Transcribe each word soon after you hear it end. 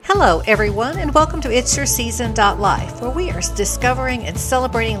Hello, everyone, and welcome to It's Your Season Life, where we are discovering and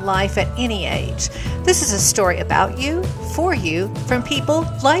celebrating life at any age. This is a story about you, for you, from people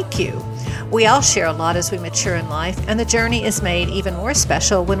like you. We all share a lot as we mature in life, and the journey is made even more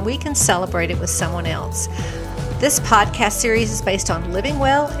special when we can celebrate it with someone else. This podcast series is based on living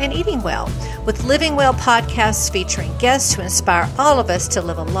well and eating well, with Living Well podcasts featuring guests who inspire all of us to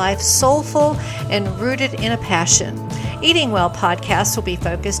live a life soulful and rooted in a passion. Eating Well podcasts will be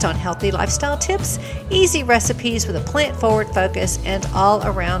focused on healthy lifestyle tips, easy recipes with a plant-forward focus, and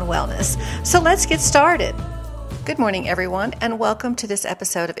all-around wellness. So let's get started. Good morning, everyone, and welcome to this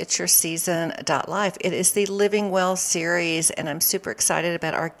episode of It's Your Season Life. It is the Living Well series, and I'm super excited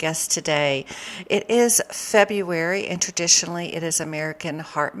about our guest today. It is February, and traditionally it is American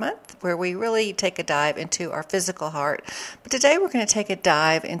Heart Month, where we really take a dive into our physical heart. But today we're going to take a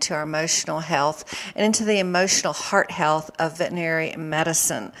dive into our emotional health and into the emotional heart health of veterinary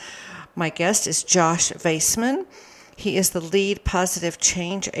medicine. My guest is Josh Vaisman. He is the lead positive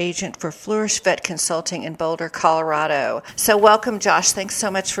change agent for Flourish Vet Consulting in Boulder, Colorado. So welcome, Josh. Thanks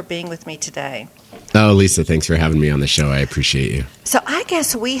so much for being with me today. Oh, Lisa, thanks for having me on the show. I appreciate you. So I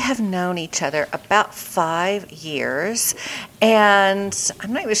guess we have known each other about 5 years, and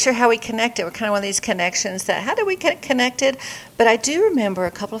I'm not even sure how we connected. We're kind of one of these connections that, how did we get connected? But I do remember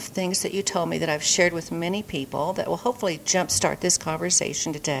a couple of things that you told me that I've shared with many people that will hopefully jumpstart this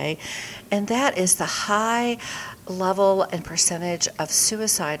conversation today, and that is the high level and percentage of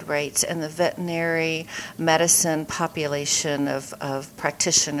suicide rates in the veterinary medicine population of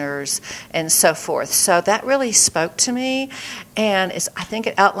practitioners and so forth. So that really spoke to me, and I think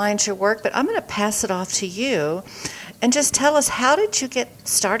it outlines your work, but I'm going to pass it off to you and just tell us, how did you get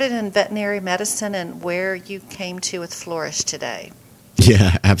started in veterinary medicine and where you came to with Flourish today?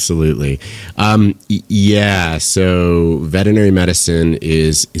 Yeah, absolutely. So veterinary medicine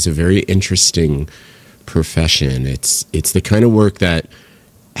is a very interesting profession. It's the kind of work that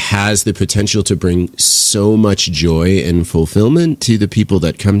has the potential to bring so much joy and fulfillment to the people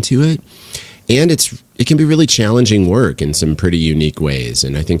that come to it. And it can be really challenging work in some pretty unique ways.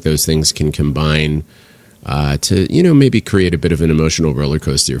 And I think those things can combine to, maybe create a bit of an emotional roller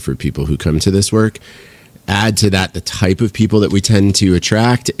coaster for people who come to this work. Add to that the type of people that we tend to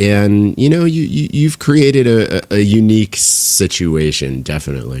attract, and you've created a unique situation,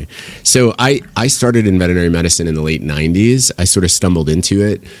 definitely. So I started in veterinary medicine in the late 90s. I sort of stumbled into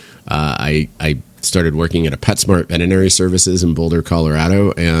it. I started working at a PetSmart Veterinary Services in Boulder,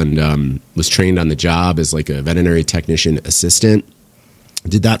 Colorado, and was trained on the job as like a veterinary technician assistant.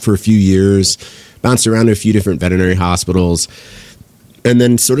 Did that for a few years, bounced around to a few different veterinary hospitals, and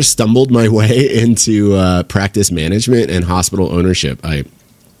then sort of stumbled my way into practice management and hospital ownership. I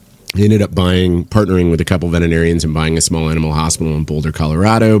ended up partnering with a couple veterinarians and buying a small animal hospital in Boulder,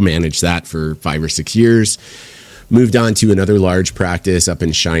 Colorado, managed that for 5 or 6 years, moved on to another large practice up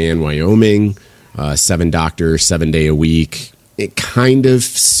in Cheyenne, Wyoming, 7 doctors, 7 day a week, it kind of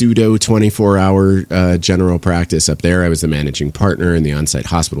pseudo 24-hour general practice up there. I was the managing partner and the on-site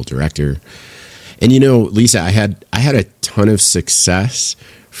hospital director. And, Lisa, I had a ton of success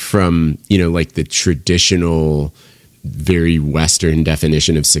from, like the traditional, very Western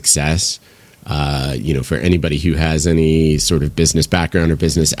definition of success. For anybody who has any sort of business background or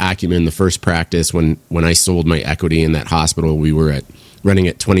business acumen, the first practice, when I sold my equity in that hospital, we were running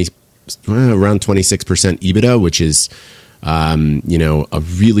at around 26% EBITDA, which is, a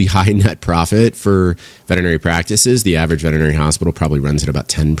really high net profit for veterinary practices. The average veterinary hospital probably runs at about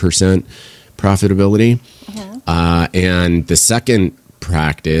 10% profitability. And the second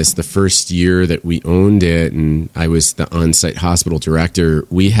practice, the first year that we owned it and I was the on-site hospital director,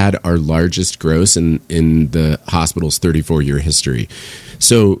 we had our largest gross in the hospital's 34-year history.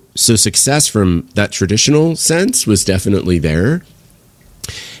 So success from that traditional sense was definitely there.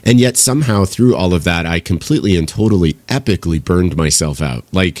 And yet somehow through all of that, I completely and totally epically burned myself out.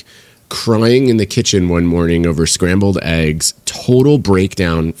 Like crying in the kitchen one morning over scrambled eggs, total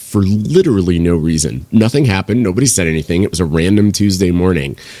breakdown for literally no reason. Nothing happened. Nobody said anything. It was a random Tuesday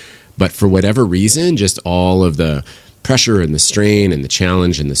morning. But for whatever reason, just all of the pressure and the strain and the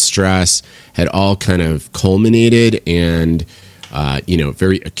challenge and the stress had all kind of culminated and,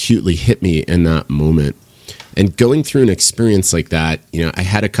 very acutely hit me in that moment. And going through an experience like that, I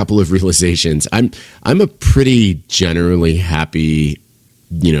had a couple of realizations. I'm a pretty generally happy,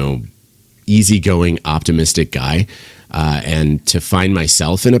 easygoing, optimistic guy. And to find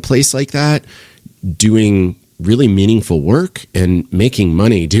myself in a place like that, doing really meaningful work and making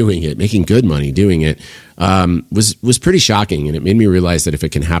money doing it, making good money doing it, was pretty shocking. And it made me realize that if it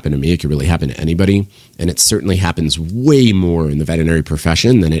can happen to me, it can really happen to anybody. And it certainly happens way more in the veterinary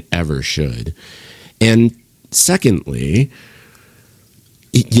profession than it ever should. And secondly,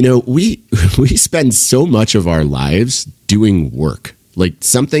 we spend so much of our lives doing work, like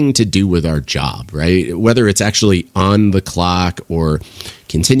something to do with our job, right? Whether it's actually on the clock or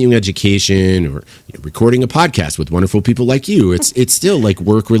continuing education or recording a podcast with wonderful people like you, it's still like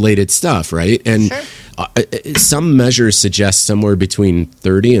work-related stuff, right? And sure. Some measures suggest somewhere between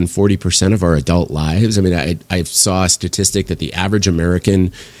 30 and 40% of our adult lives. I mean, I saw a statistic that the average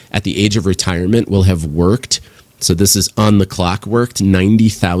American at the age of retirement will have worked, so this is on the clock worked,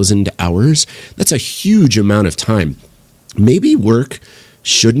 90,000 hours. That's a huge amount of time. Maybe work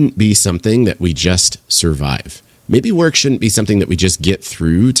shouldn't be something that we just survive. Maybe work shouldn't be something that we just get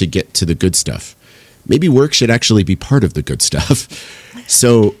through to get to the good stuff. Maybe work should actually be part of the good stuff.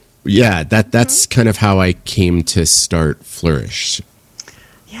 So, yeah, that's kind of how I came to start Flourish.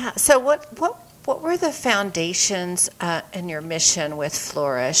 Yeah. So what were the foundations in your mission with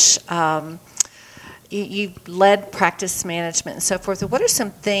Flourish? You led practice management and so forth. What are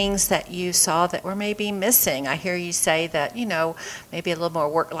some things that you saw that were maybe missing? I hear you say that, maybe a little more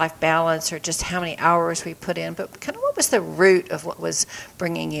work-life balance or just how many hours we put in, but kind of what was the root of what was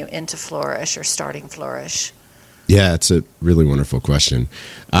bringing you into Flourish or starting Flourish? Yeah, it's a really wonderful question.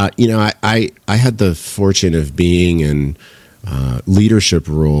 I had the fortune of being in leadership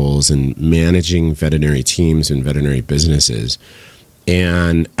roles and managing veterinary teams and veterinary businesses.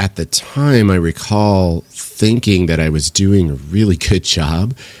 And at the time, I recall thinking that I was doing a really good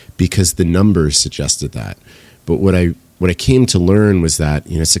job because the numbers suggested that. But what I came to learn was that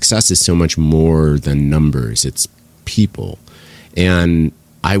success is so much more than numbers. It's people. And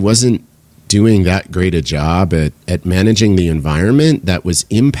I wasn't doing that great a job at managing the environment that was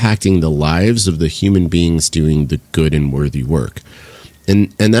impacting the lives of the human beings doing the good and worthy work.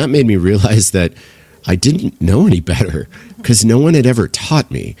 And that made me realize that I didn't know any better because no one had ever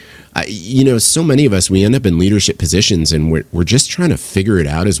taught me. So many of us, we end up in leadership positions and we're just trying to figure it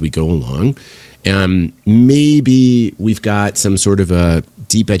out as we go along. And maybe we've got some sort of a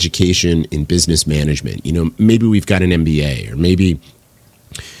deep education in business management. Maybe we've got an MBA, or maybe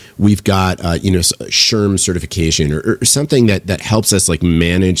we've got SHRM certification or something that helps us like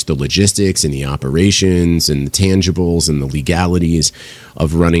manage the logistics and the operations and the tangibles and the legalities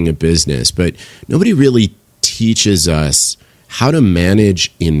of running a business. But nobody really teaches us how to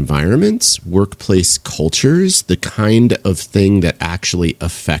manage environments, workplace cultures, the kind of thing that actually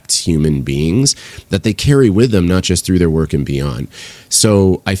affects human beings that they carry with them, not just through their work and beyond.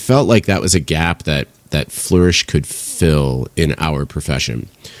 So I felt like that was a gap that Flourish could fill in our profession.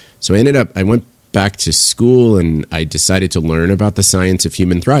 So I went back to school and I decided to learn about the science of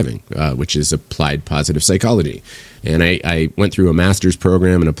human thriving, which is applied positive psychology. And I went through a master's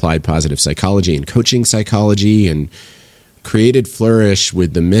program in applied positive psychology and coaching psychology and created Flourish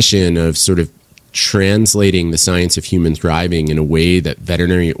with the mission of sort of translating the science of human thriving in a way that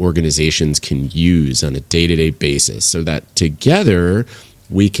veterinary organizations can use on a day-to-day basis so that together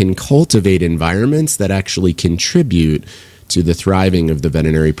we can cultivate environments that actually contribute to the thriving of the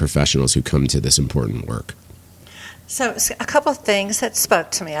veterinary professionals who come to this important work. So a couple of things that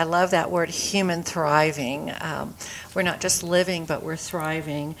spoke to me. I love that word, human thriving. We're not just living, but we're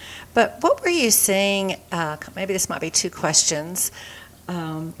thriving. But what were you seeing, maybe this might be two questions,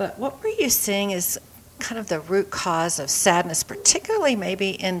 but what were you seeing is kind of the root cause of sadness, particularly maybe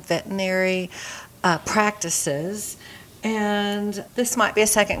in veterinary practices? And this might be a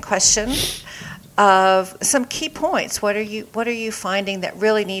second question. Of some key points. What are you finding that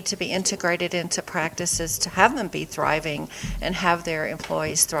really need to be integrated into practices to have them be thriving and have their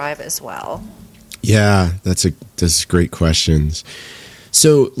employees thrive as well? Yeah, that's great questions.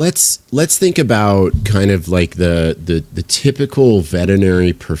 So let's think about kind of like the typical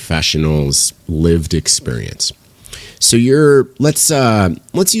veterinary professional's lived experience. So let's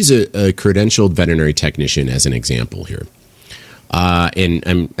use a credentialed veterinary technician as an example here.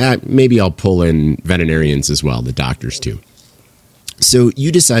 And maybe I'll pull in veterinarians as well, the doctors too. So you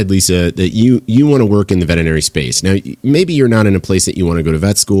decide, Lisa, that you want to work in the veterinary space. Now, maybe you're not in a place that you want to go to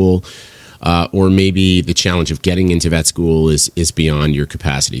vet school, or maybe the challenge of getting into vet school is beyond your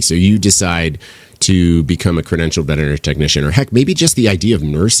capacity. So you decide to become a credentialed veterinary technician, or heck, maybe just the idea of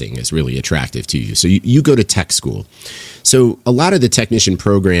nursing is really attractive to you. So you go to tech school. So a lot of the technician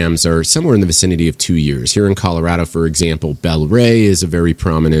programs are somewhere in the vicinity of 2 years. Here in Colorado, for example, Bel Ray is a very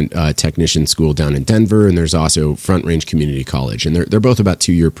prominent technician school down in Denver, and there's also Front Range Community College, and they're both about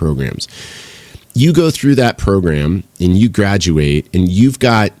 2-year programs. you go through that program and you graduate, and you've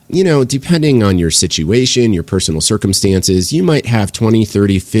got, depending on your situation, your personal circumstances, you might have $20,000,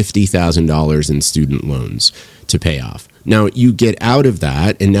 $30,000, $50,000 in student loans to pay off. Now you get out of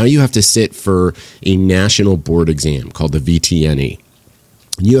that, and now you have to sit for a national board exam called the VTNE.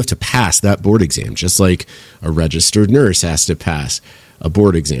 You have to pass that board exam, just like a registered nurse has to pass a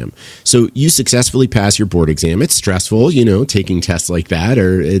board exam. So you successfully pass your board exam. It's stressful, taking tests like that,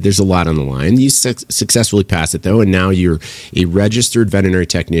 or there's a lot on the line. You successfully pass it, though, and now you're a registered veterinary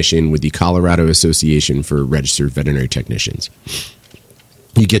technician with the Colorado Association for Registered Veterinary Technicians.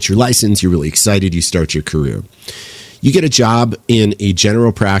 You get your license. You're really excited. You start your career. You get a job in a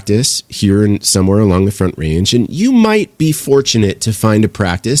general practice here in somewhere along the Front Range, and you might be fortunate to find a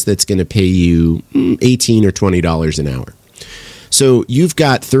practice that's going to pay you $18 or $20 an hour. So you've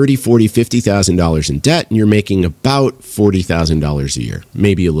got $30,000, $40,000, $50,000 in debt, and you're making about $40,000 a year,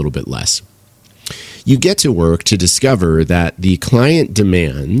 maybe a little bit less. You get to work to discover that the client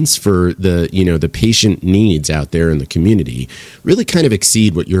demands for the patient needs out there in the community really kind of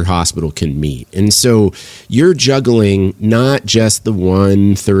exceed what your hospital can meet. And so you're juggling not just the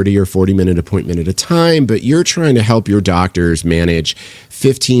 1 30 or 40-minute appointment at a time, but you're trying to help your doctors manage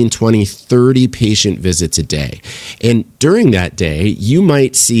 15, 20, 30 patient visits a day. And during that day, you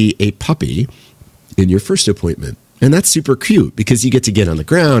might see a puppy in your first appointment. And that's super cute because you get to get on the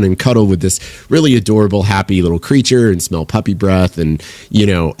ground and cuddle with this really adorable, happy little creature and smell puppy breath and,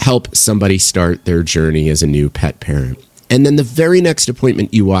 help somebody start their journey as a new pet parent. And then the very next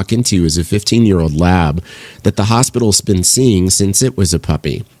appointment you walk into is a 15-year-old lab that the hospital's been seeing since it was a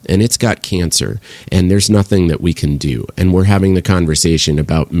puppy. And it's got cancer. And there's nothing that we can do. And we're having the conversation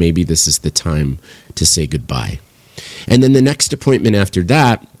about maybe this is the time to say goodbye. And then the next appointment after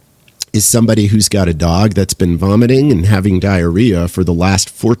that is somebody who's got a dog that's been vomiting and having diarrhea for the last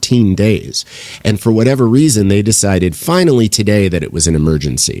 14 days. And for whatever reason, they decided finally today that it was an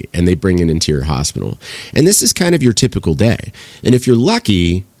emergency, and they bring it into your hospital. And this is kind of your typical day. And if you're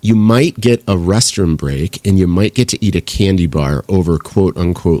lucky, you might get a restroom break and you might get to eat a candy bar over quote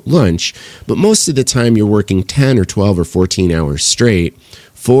unquote lunch. But most of the time you're working 10 or 12 or 14 hours straight,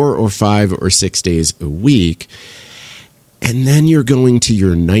 4 or 5 or 6 days a week. And then you're going to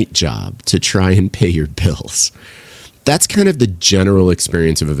your night job to try and pay your bills. That's kind of the general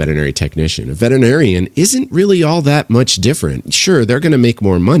experience of a veterinary technician. A veterinarian isn't really all that much different. Sure, they're going to make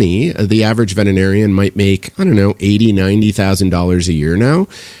more money. The average veterinarian might make, $80,000, $90,000 a year now.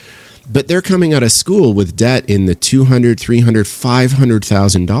 But they're coming out of school with debt in the $200,000, $300,000,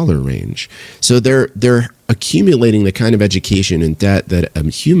 $500,000 range. So they're accumulating the kind of education and debt that a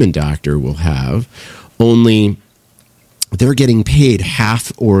human doctor will have, only they're getting paid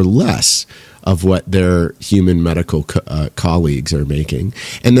half or less of what their human medical colleagues are making,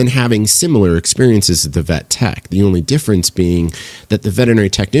 and then having similar experiences as the vet tech. The only difference being that the veterinary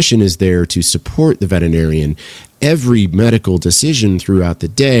technician is there to support the veterinarian every medical decision throughout the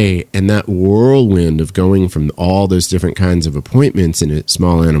day, and that whirlwind of going from all those different kinds of appointments in a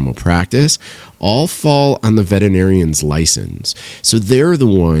small animal practice all fall on the veterinarian's license. So they're the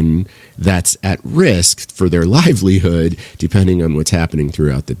one that's at risk for their livelihood depending on what's happening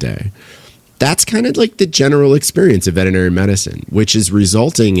throughout the day. That's kind of like the general experience of veterinary medicine, which is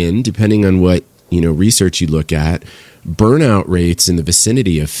resulting in, depending on what research you look at, burnout rates in the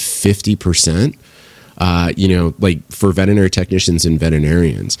vicinity of 50%. Like for veterinary technicians and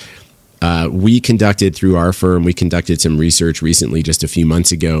veterinarians. We conducted some research recently, just a few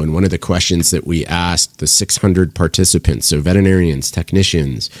months ago, and one of the questions that we asked the 600 participants, so veterinarians,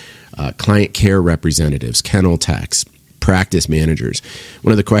 technicians, client care representatives, kennel techs, practice managers,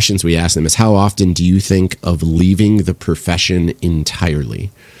 one of the questions we asked them is, how often do you think of leaving the profession entirely?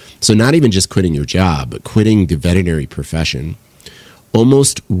 So not even just quitting your job, but quitting the veterinary profession.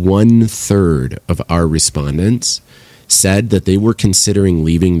 Almost 1/3 of our respondents said that they were considering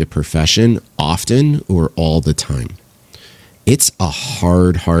leaving the profession often or all the time. It's a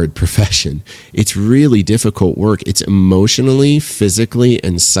hard profession. It's really difficult work. It's emotionally, physically,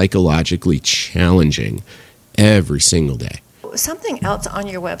 and psychologically challenging every single day. Something else on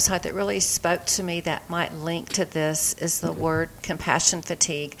your website that really spoke to me that might link to this is the word compassion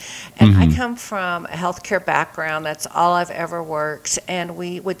fatigue. And I come from a healthcare background. That's all I've ever worked. And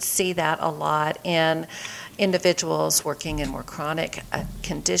we would see that a lot in individuals working in more chronic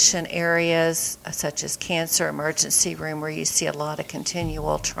condition areas, such as cancer, emergency room, where you see a lot of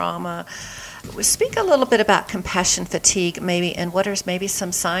continual trauma. Speak a little bit about compassion fatigue, maybe, and what are maybe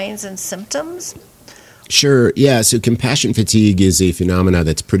some signs and symptoms? Sure. Yeah. So compassion fatigue is a phenomena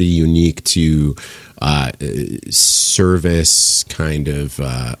that's pretty unique to service kind of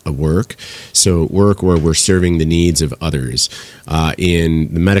a work. So work where we're serving the needs of others.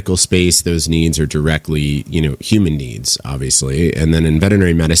 In the medical space, those needs are directly, human needs, obviously. And then in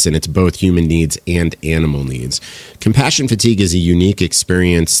veterinary medicine, it's both human needs and animal needs. Compassion fatigue is a unique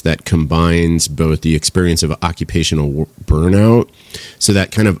experience that combines both the experience of occupational burnout, so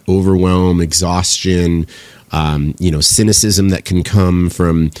that kind of overwhelm, exhaustion, cynicism that can come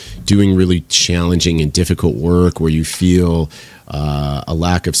from doing really challenging and difficult work where you feel a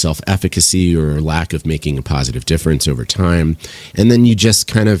lack of self-efficacy or a lack of making a positive difference over time. And then you just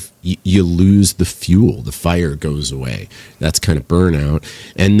kind of, you lose the fuel, the fire goes away. That's kind of burnout.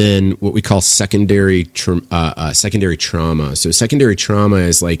 And then what we call secondary trauma. So secondary trauma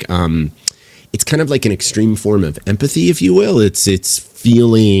is like, it's kind of like an extreme form of empathy, if you will. It's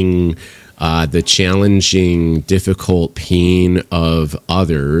feeling the challenging, difficult pain of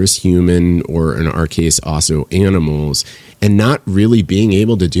others, human, or in our case, also animals, and not really being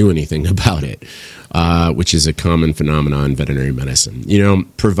able to do anything about it, which is a common phenomenon in veterinary medicine.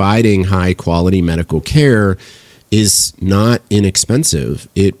 Providing high quality medical care is not inexpensive.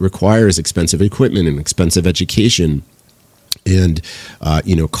 It requires expensive equipment and expensive education and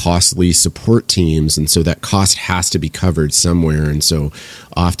costly support teams, and so that cost has to be covered somewhere, and so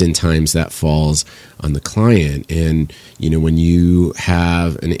oftentimes that falls on the client. And when you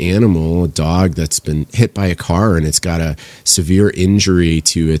have an animal, a dog that's been hit by a car and it's got a severe injury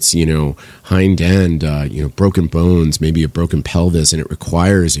to its hind end, broken bones, maybe a broken pelvis, and it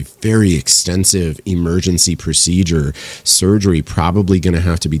requires a very extensive emergency procedure, surgery probably going to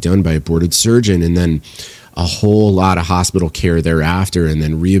have to be done by a boarded surgeon, and then a whole lot of hospital care thereafter, and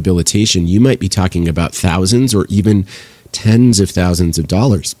then rehabilitation, you might be talking about thousands or even tens of thousands of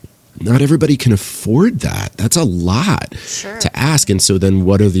dollars. Not everybody can afford that. That's a lot to ask. And so then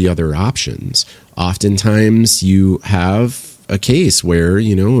what are the other options? Oftentimes you have a case where,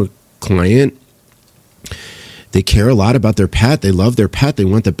 a client, they care a lot about their pet. They love their pet. They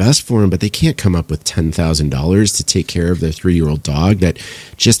want the best for them, but they can't come up with $10,000 to take care of their 3-year-old dog that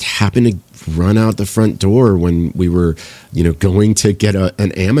just happened to run out the front door when we were, going to get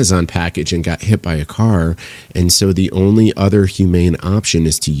an Amazon package and got hit by a car. And so the only other humane option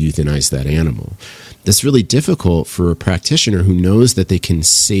is to euthanize that animal. That's really difficult for a practitioner who knows that they can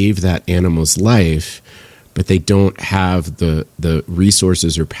save that animal's life, but they don't have the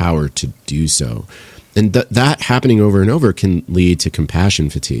resources or power to do so. And that happening over and over can lead to compassion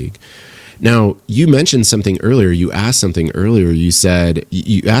fatigue. Now, you mentioned something earlier. You asked something earlier. You said,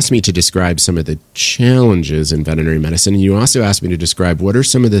 you asked me to describe some of the challenges in veterinary medicine. And you also asked me to describe what are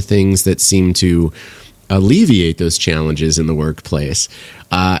some of the things that seem to alleviate those challenges in the workplace.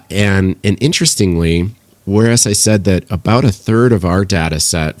 And interestingly, whereas I said that about a third of our data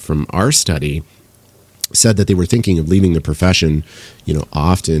set from our study said that they were thinking of leaving the profession,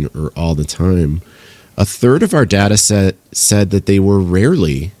 often or all the time, a third of our data set said that they were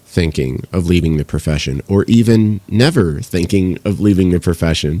rarely thinking of leaving the profession, or even never thinking of leaving the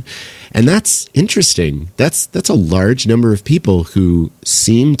profession. And that's interesting. That's a large number of people who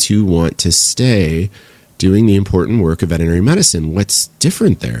seem to want to stay doing the important work of veterinary medicine. What's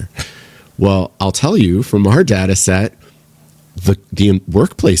different there? Well, I'll tell you, from our data set, the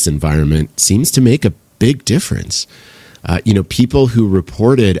workplace environment seems to make a big difference. People who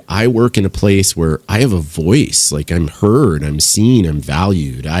reported, I work in a place where I have a voice, like I'm heard, I'm seen, I'm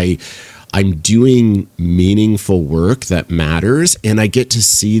valued. I'm doing meaningful work that matters, and I get to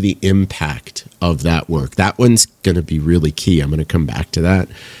see the impact of that work. That one's going to be really key. I'm going to come back to that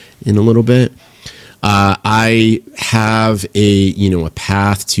in a little bit. I have a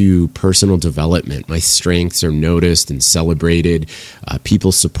path to personal development. My strengths are noticed and celebrated.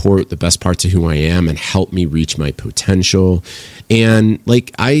 People support the best parts of who I am and help me reach my potential. And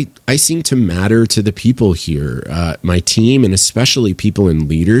I seem to matter to the people here, my team, and especially people in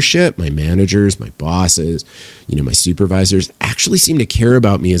leadership, my managers, my bosses, my supervisors actually seem to care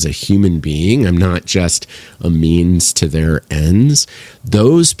about me as a human being. I'm not just a means to their ends.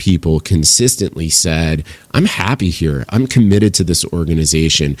 Those people consistently said, I'm happy here. I'm committed to this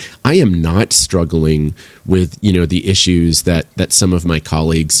organization. I am not struggling with, the issues that some of my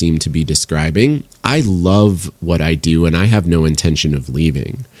colleagues seem to be describing. I love what I do, and I have no intention of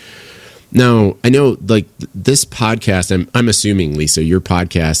leaving. Now, I know this podcast, I'm assuming, Lisa, your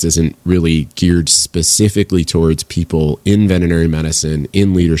podcast isn't really geared specifically towards people in veterinary medicine,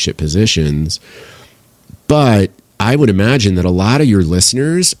 in leadership positions, but I would imagine that a lot of your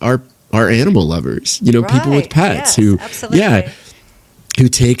listeners are animal lovers, people with pets absolutely. who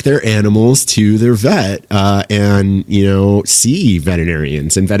take their animals to their vet and, see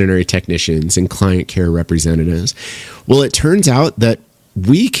veterinarians and veterinary technicians and client care representatives. Well, it turns out that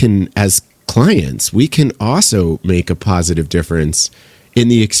we can, as clients, we can also make a positive difference in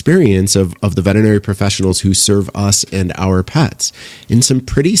the experience of the veterinary professionals who serve us and our pets in some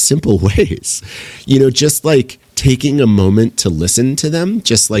pretty simple ways. Just like taking a moment to listen to them,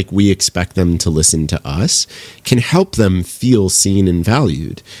 just like we expect them to listen to us, can help them feel seen and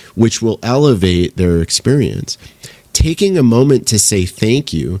valued, which will elevate their experience. Taking a moment to say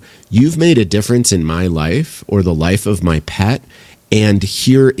thank you, you've made a difference in my life or the life of my pet, and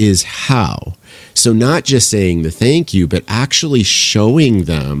here is how. So not just saying the thank you, but actually showing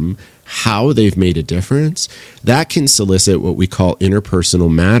them how they've made a difference, that can solicit what we call interpersonal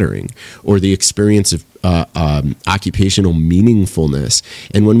mattering, or the experience of occupational meaningfulness.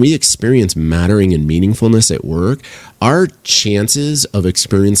 And when we experience mattering and meaningfulness at work, our chances of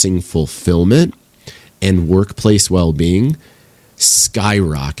experiencing fulfillment and workplace well-being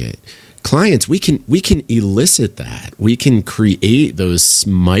skyrocket. Clients, we can elicit that. We can create those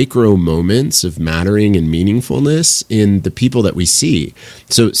micro moments of mattering and meaningfulness in the people that we see.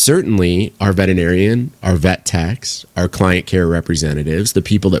 So certainly our veterinarian, our vet techs, our client care representatives, the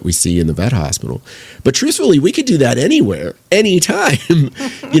people that we see in the vet hospital. But truthfully, we could do that anywhere, anytime.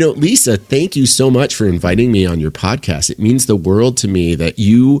 Lisa, thank you so much for inviting me on your podcast. It means the world to me that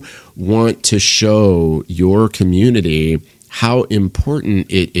you want to show your community how important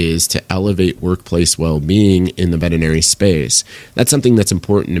it is to elevate workplace well-being in the veterinary space. That's something that's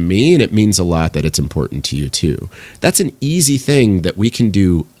important to me, and it means a lot that it's important to you too. That's an easy thing that we can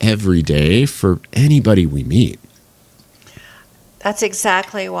do every day for anybody we meet. That's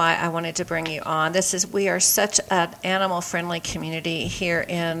exactly why I wanted to bring you on. We are such an animal-friendly community here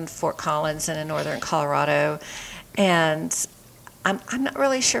in Fort Collins and in northern Colorado, and I'm not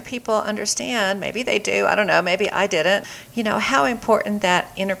really sure people understand. Maybe they do. I don't know. Maybe I didn't. How important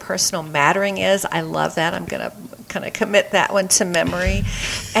that interpersonal mattering is. I love that. I'm going to kind of commit that one to memory.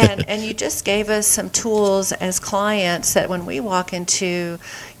 And you just gave us some tools as clients that when we walk into,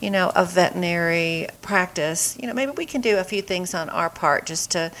 a veterinary practice, maybe we can do a few things on our part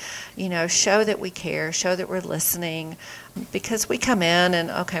just to, show that we care, show that we're listening. Because we come in and,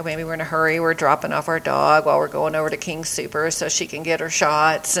 okay, maybe we're in a hurry. We're dropping off our dog while we're going over to King Super so she can get her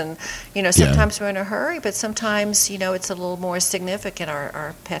shots. And, sometimes we're in a hurry, but sometimes, it's a little more significant.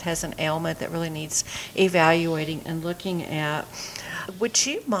 Our pet has an ailment that really needs evaluating and looking at. Would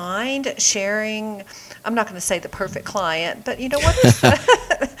you mind sharing, I'm not going to say the perfect client, but,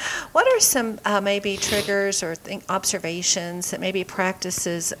 what are some maybe triggers or observations that maybe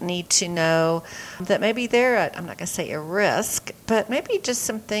practices need to know that maybe they're at, I'm not going to say a risk, but maybe just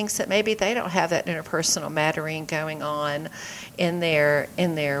some things that maybe they don't have that interpersonal mattering going on in their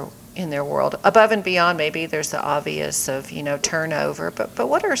world. Above and beyond, maybe there's the obvious of, turnover, but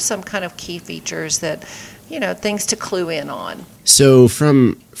what are some kind of key features that, things to clue in on? So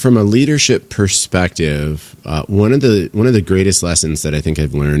from a leadership perspective, one of the greatest lessons that I think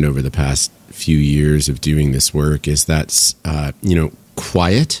I've learned over the past few years of doing this work is that,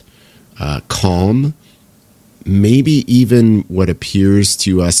 quiet, calm, maybe even what appears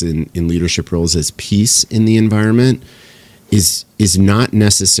to us in leadership roles as peace in the environment is not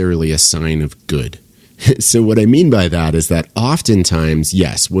necessarily a sign of good. So what I mean by that is that oftentimes,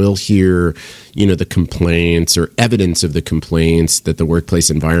 yes, we'll hear, the complaints or evidence of the complaints that the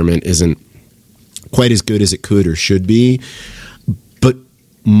workplace environment isn't quite as good as it could or should be. But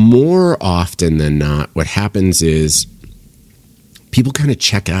more often than not, what happens is people kind of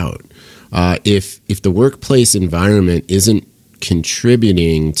check out. If the workplace environment isn't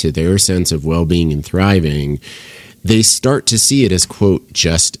contributing to their sense of well-being and thriving, they start to see it as, quote,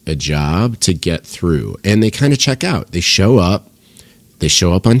 just a job to get through. And they kind of check out. They show up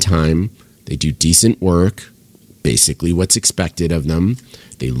on time, they do decent work, basically what's expected of them.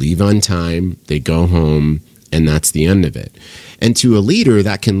 They leave on time, they go home, and that's the end of it. And to a leader,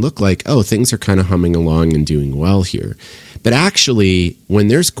 that can look like, oh, things are kind of humming along and doing well here. But actually, when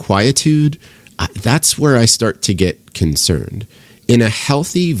there's quietude, that's where I start to get concerned. In a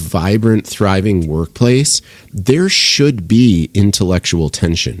healthy, vibrant, thriving workplace, there should be intellectual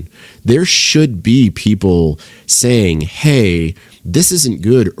tension. There should be people saying, hey, this isn't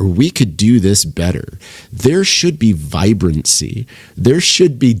good, or we could do this better. There should be vibrancy. There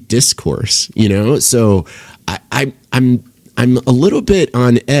should be discourse, So I'm a little bit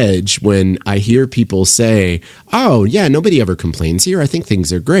on edge when I hear people say, oh, yeah, nobody ever complains here. I think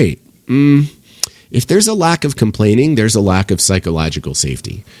things are great. If there's a lack of complaining, there's a lack of psychological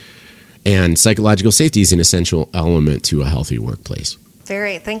safety. And psychological safety is an essential element to a healthy workplace.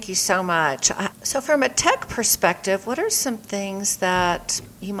 Thank you so much. So from a tech perspective, what are some things that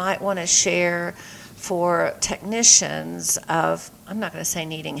you might want to share for technicians I'm not going to say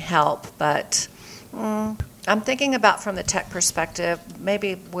needing help, but I'm thinking about from the tech perspective,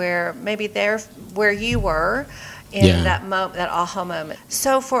 maybe where you were in that aha moment.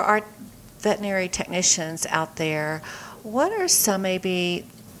 So for our veterinary technicians out there, what are some maybe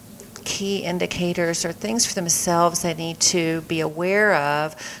key indicators or things for themselves they need to be aware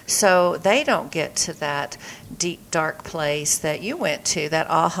of so they don't get to that deep, dark place that you went to, that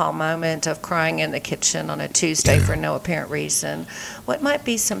aha moment of crying in the kitchen on a Tuesday for no apparent reason? What might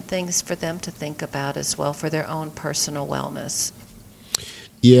be some things for them to think about as well for their own personal wellness?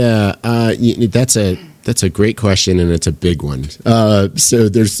 Yeah, that's a great question, and it's a big one. So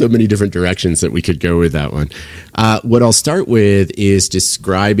there's so many different directions that we could go with that one. What I'll start with is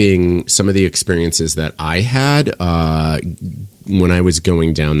describing some of the experiences that I had when I was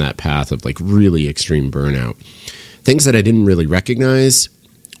going down that path of like really extreme burnout. Things that I didn't really recognize,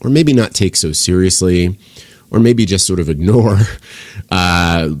 or maybe not take so seriously, or maybe just sort of ignore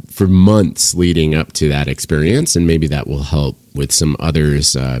for months leading up to that experience. And maybe that will help with some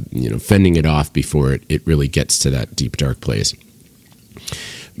others, fending it off before it really gets to that deep, dark place.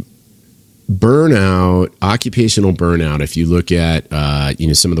 Burnout, occupational burnout, if you look at,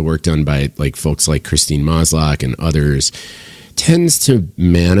 some of the work done by like folks like Christine Maslach and others, tends to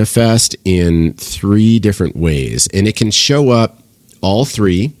manifest in 3 different ways. And it can show up all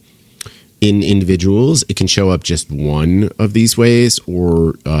 3 in individuals. It can show up just one of these ways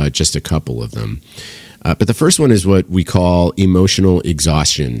or just a couple of them. But the first one is what we call emotional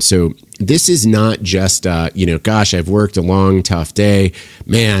exhaustion. So this is not just, gosh, I've worked a long, tough day.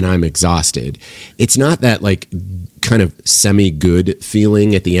 Man, I'm exhausted. It's not that like kind of semi-good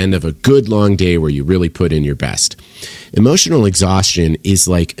feeling at the end of a good long day where you really put in your best. Emotional exhaustion is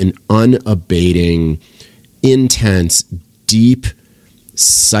like an unabating, intense, deep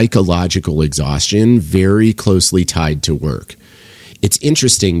psychological exhaustion, very closely tied to work. It's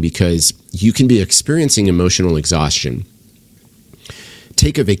interesting because you can be experiencing emotional exhaustion.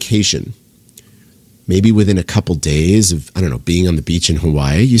 Take a vacation. Maybe within a couple days of, being on the beach in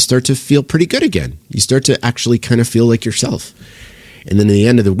Hawaii, you start to feel pretty good again. You start to actually kind of feel like yourself. And then at the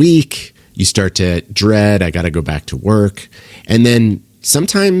end of the week, you start to dread, I got to go back to work. And then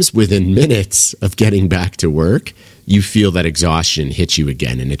sometimes within minutes of getting back to work, you feel that exhaustion hit you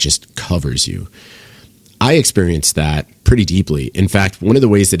again and it just covers you. I experienced that pretty deeply. In fact, one of the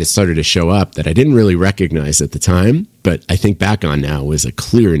ways that it started to show up that I didn't really recognize at the time, but I think back on now was a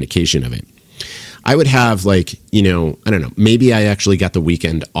clear indication of it. I would have maybe I actually got the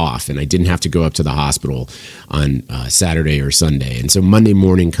weekend off and I didn't have to go up to the hospital on Saturday or Sunday. And so Monday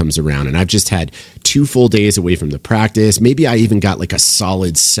morning comes around and I've just had 2 full days away from the practice. Maybe I even got like a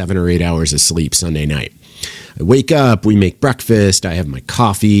solid 7 or 8 hours of sleep Sunday night. I wake up, we make breakfast, I have my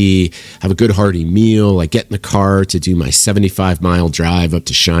coffee, have a good hearty meal. I get in the car to do my 75-mile drive up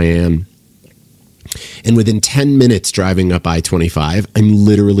to Cheyenne. And within 10 minutes driving up I-25, I'm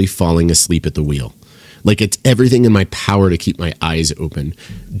literally falling asleep at the wheel. Like it's everything in my power to keep my eyes open.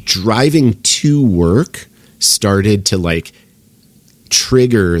 Driving to work started to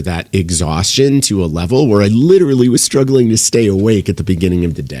trigger that exhaustion to a level where I literally was struggling to stay awake at the beginning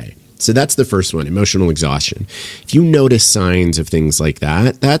of the day. So that's the first one, emotional exhaustion. If you notice signs of things like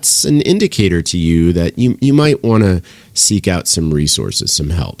that, that's an indicator to you that you might want to seek out some resources, some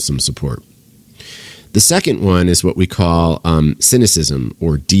help, some support. The second one is what we call cynicism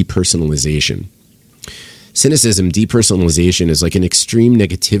or depersonalization. Cynicism, depersonalization is like an extreme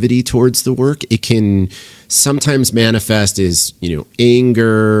negativity towards the work. It can sometimes manifest as,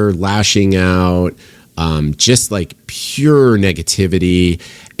 anger, lashing out, just like pure negativity.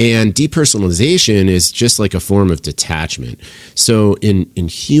 And depersonalization is just like a form of detachment. So in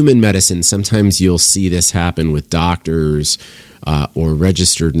human medicine, sometimes you'll see this happen with doctors or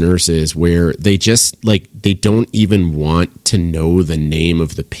registered nurses where they just they don't even want to know the name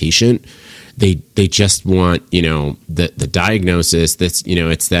of the patient. They just want, the diagnosis that's,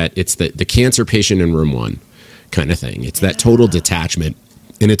 it's the cancer patient in room 1 kind of thing. It's that total detachment.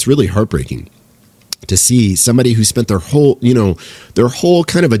 And it's really heartbreaking to see somebody who spent their whole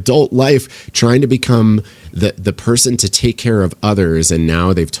kind of adult life trying to become the person to take care of others, and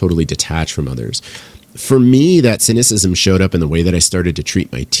now they've totally detached from others. For me, that cynicism showed up in the way that I started to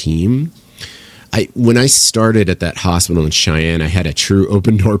treat my team. When I started at that hospital in Cheyenne, I had a true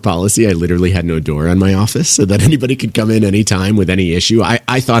open door policy. I literally had no door on my office so that anybody could come in anytime with any issue.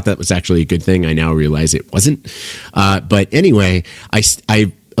 I thought that was actually a good thing. I now realize it wasn't. But anyway,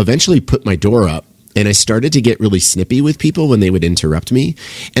 I eventually put my door up And I started to get really snippy with people when they would interrupt me.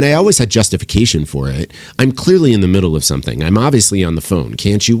 And I always had justification for it. I'm clearly in the middle of something. I'm obviously on the phone.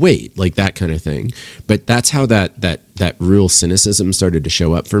 Can't you wait? Like that kind of thing. But that's how that real cynicism started to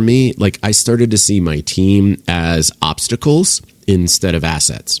show up for me. Like I started to see my team as obstacles instead of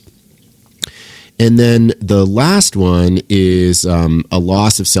assets. And then the last one is a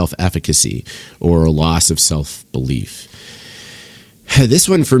loss of self-efficacy or a loss of self-belief. This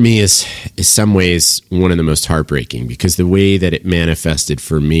one for me is some ways one of the most heartbreaking because the way that it manifested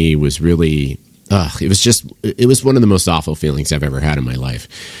for me was really, it was one of the most awful feelings I've ever had in my life.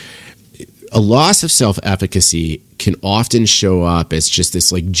 A loss of self-efficacy can often show up as just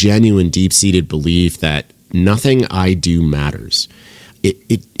this like genuine deep-seated belief that nothing I do matters.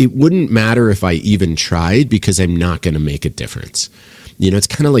 It wouldn't matter if I even tried because I'm not going to make a difference. It's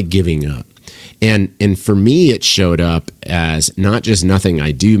kind of like giving up. And for me, it showed up as not just nothing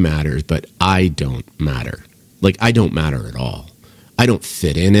I do matters, but I don't matter. Like I don't matter at all. I don't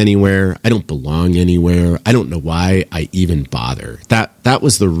fit in anywhere. I don't belong anywhere. I don't know why I even bother. That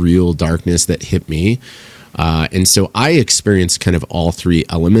was the real darkness that hit me. And so I experienced kind of all three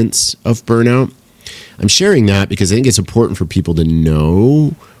elements of burnout. I'm sharing that because I think it's important for people to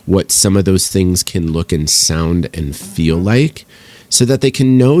know what some of those things can look and sound and feel like, so that they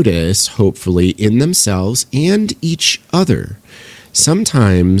can notice, hopefully, in themselves and each other.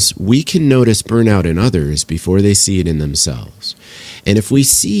 Sometimes we can notice burnout in others before they see it in themselves. And if we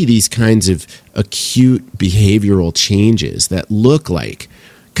see these kinds of acute behavioral changes that look like,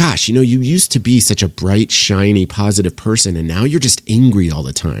 gosh, you used to be such a bright, shiny, positive person, and now you're just angry all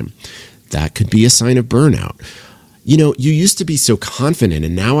the time. That could be a sign of burnout. You used to be so confident,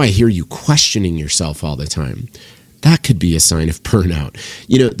 and now I hear you questioning yourself all the time. That could be a sign of burnout.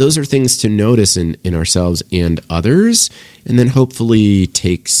 Those are things to notice in ourselves and others, and then hopefully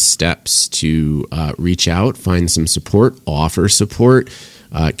take steps to reach out, find some support, offer support,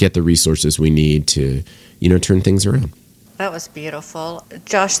 get the resources we need to, turn things around. That was beautiful.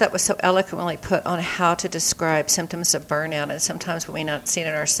 Josh, that was so eloquently put on how to describe symptoms of burnout. And sometimes we may not see it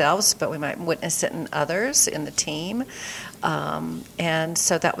in ourselves, but we might witness it in others, in the team. And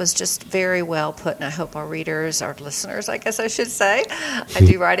so that was just very well put. And I hope our readers, our listeners, I guess I should say, I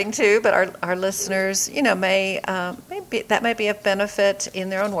do writing too, but our listeners, may be of benefit in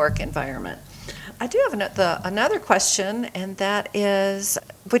their own work environment. I do have another question, and that is,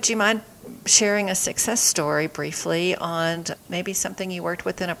 would you mind sharing a success story briefly on maybe something you worked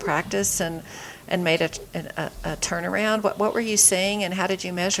with in a practice and made a turnaround? What were you seeing, and how did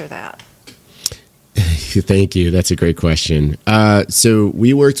you measure that? Thank you. That's a great question. So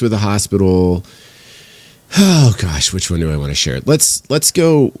we worked with a hospital. Oh gosh, which one do I want to share? Let's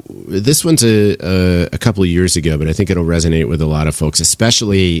go. This one's a couple of years ago, but I think it'll resonate with a lot of folks,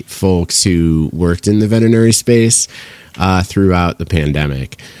 especially folks who worked in the veterinary space throughout the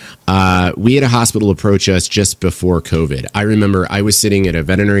pandemic. We had a hospital approach us just before COVID. I remember I was sitting at a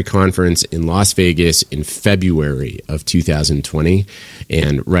veterinary conference in Las Vegas in February of 2020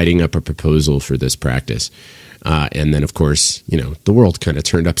 and writing up a proposal for this practice. And then, of course, the world kind of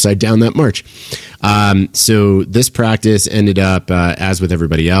turned upside down that March. So this practice ended up, as with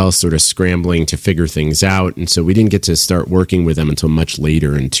everybody else, sort of scrambling to figure things out. And so we didn't get to start working with them until much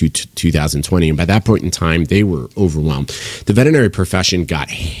later in 2020. And by that point in time, they were overwhelmed. The veterinary profession got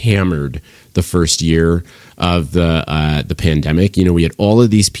hammered the first year of the pandemic. We had all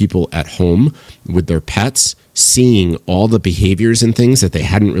of these people at home with their pets, seeing all the behaviors and things that they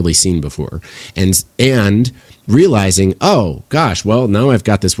hadn't really seen before, and realizing, oh gosh, well, now I've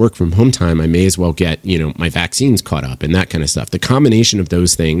got this work from home time, I may as well get my vaccines caught up and that kind of stuff. The combination of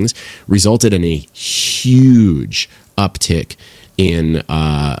those things resulted in a huge uptick in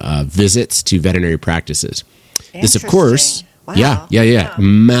visits to veterinary practices. This, of course, wow. Yeah.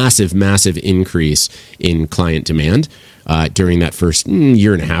 Massive increase in client demand during that first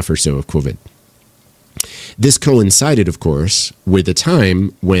year and a half or so of COVID. This coincided, of course, with a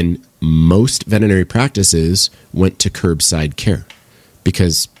time when most veterinary practices went to curbside care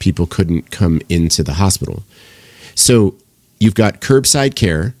because people couldn't come into the hospital. So you've got curbside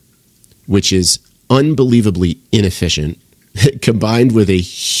care, which is unbelievably inefficient, combined with a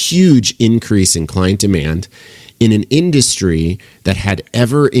huge increase in client demand in an industry that had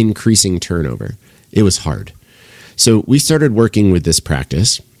ever increasing turnover. It was hard. So we started working with this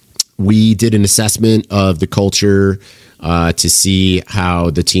practice. We did an assessment of the culture to see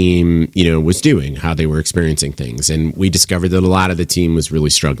how the team, was doing, how they were experiencing things. And we discovered that a lot of the team was really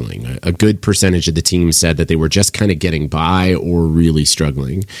struggling. A good percentage of the team said that they were just kind of getting by or really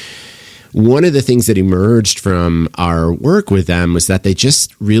struggling. one of the things that emerged from our work with them was that they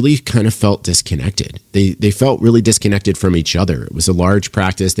just really kind of felt disconnected. They felt really disconnected from each other. It was a large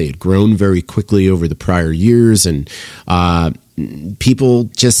practice. They had grown very quickly over the prior years, and people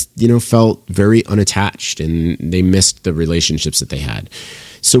just, felt very unattached, and they missed the relationships that they had.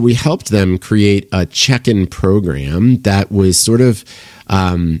 So we helped them create a check-in program that was sort of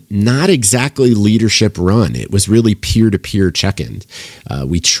not exactly leadership run. It was really peer-to-peer check-ins.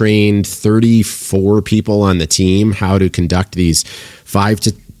 We trained 34 people on the team how to conduct these 5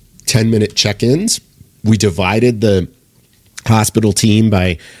 to 10 minute check-ins. We divided the hospital team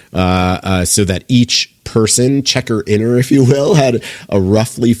by so that each person, checker inner, if you will, had a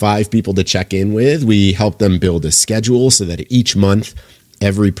roughly 5 people to check in with. We helped them build a schedule so that each month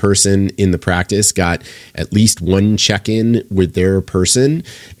every person in the practice got at least one check-in with their person,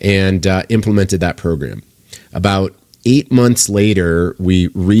 and implemented that program. About 8 months later, we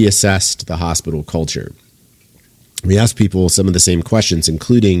reassessed the hospital culture. We asked people some of the same questions,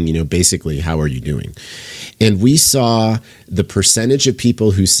 including, basically, how are you doing? And we saw the percentage of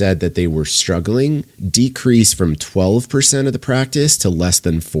people who said that they were struggling decrease from 12% of the practice to less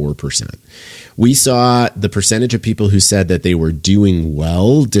than 4%. We saw the percentage of people who said that they were doing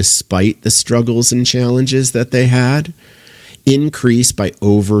well despite the struggles and challenges that they had increase by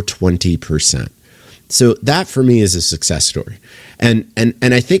over 20%. So that for me is a success story. And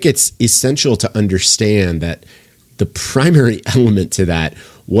I think it's essential to understand that the primary element to that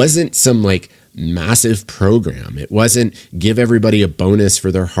wasn't some massive program. It wasn't give everybody a bonus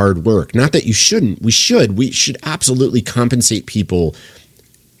for their hard work. Not that you shouldn't. We should absolutely compensate people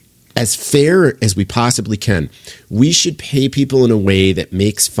as fair as we possibly can. We should pay people in a way that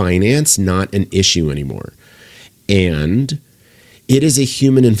makes finance not an issue anymore. And it is a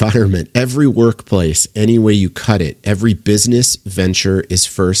human environment. Every workplace, any way you cut it, every business venture is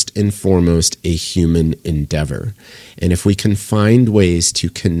first and foremost a human endeavor. And if we can find ways to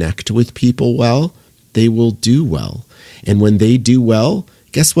connect with people well, they will do well. And when they do well,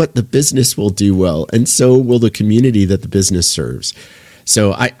 guess what? The business will do well. And so will the community that the business serves.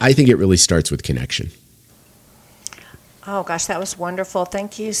 So I think it really starts with connection. Oh, gosh, that was wonderful.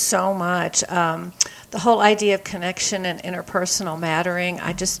 Thank you so much. The whole idea of connection and interpersonal mattering,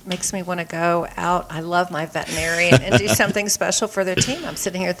 just makes me want to go out. I love my veterinarian and do something special for their team. I'm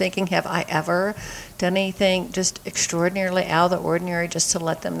sitting here thinking, have I ever done anything just extraordinarily out of the ordinary just to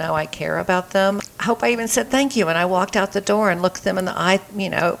let them know I care about them? I hope I even said thank you when I walked out the door and looked them in the eye,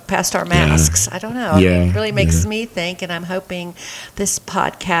 past our masks. I don't know. Yeah. It really makes me think, and I'm hoping this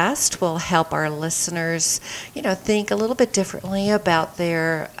podcast will help our listeners, think a little bit differently about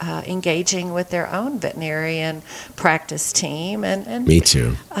their engaging with their own veterinarian practice team, and me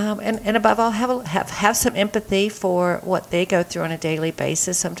too. And above all, have some empathy for what they go through on a daily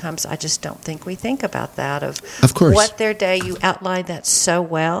basis. Sometimes I just don't think we think about that of course, what their day. You outlined that so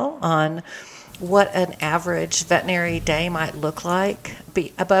well on what an average veterinary day might look like.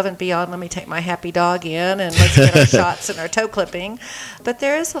 Be above and beyond, let me take my happy dog in and let's get our shots and our toe clipping. But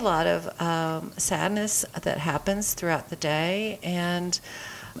there is a lot of sadness that happens throughout the day, and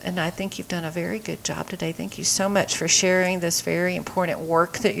I think you've done a very good job today. Thank you so much for sharing this very important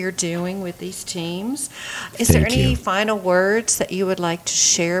work that you're doing with these teams. Is there any final words that you would like to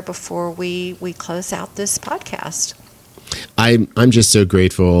share before we close out this podcast? I'm just so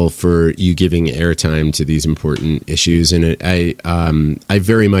grateful for you giving airtime to these important issues, and I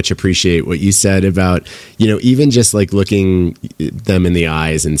very much appreciate what you said about even just looking them in the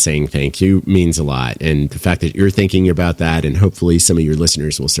eyes and saying thank you means a lot, and the fact that you're thinking about that, and hopefully some of your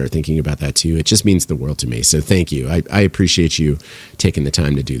listeners will start thinking about that too. It just means the world to me. So thank you. I appreciate you taking the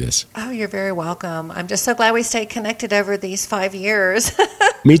time to do this. Oh, you're very welcome. I'm just so glad we stayed connected over these 5 years.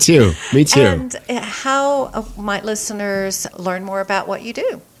 Me too. And how might listeners learn more about what you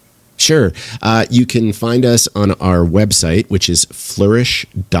do? Sure. You can find us on our website, which is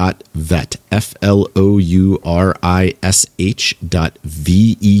flourish.vet, flourish.vet.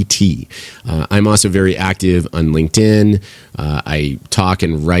 I'm also very active on LinkedIn. I talk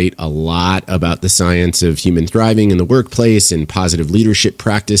and write a lot about the science of human thriving in the workplace and positive leadership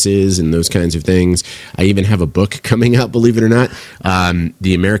practices and those kinds of things. I even have a book coming out, believe it or not.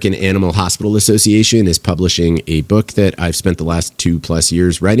 The American Animal Hospital Association is publishing a book that I've spent the last 2+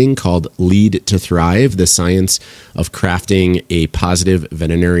 years writing called Lead to Thrive, the science of crafting a positive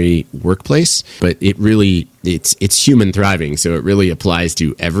veterinary workplace. But it's human thriving, so it really applies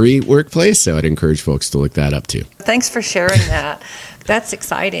to every workplace. So I'd encourage folks to look that up too. Thanks for sharing that. That's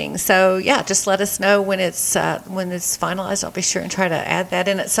exciting. So yeah, just let us know when it's finalized. I'll be sure and try to add that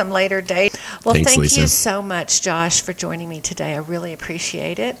in at some later date. Well, Thanks, thank Lisa. you so much, Josh, for joining me today. I really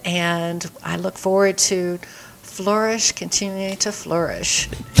appreciate it, and I look forward to continuing to flourish.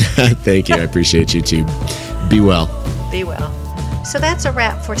 Thank you. I appreciate you too. Be well. Be well. So that's a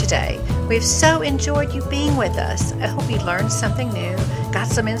wrap for today. We've so enjoyed you being with us. I hope you learned something new, got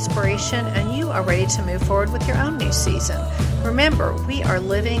some inspiration, and you are ready to move forward with your own new season. Remember, we are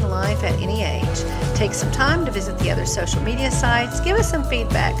living life at any age. Take some time to visit the other social media sites. Give us some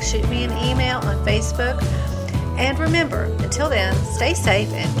feedback. Shoot me an email on Facebook. And remember, until then, stay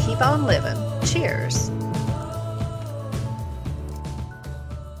safe and keep on living. Cheers.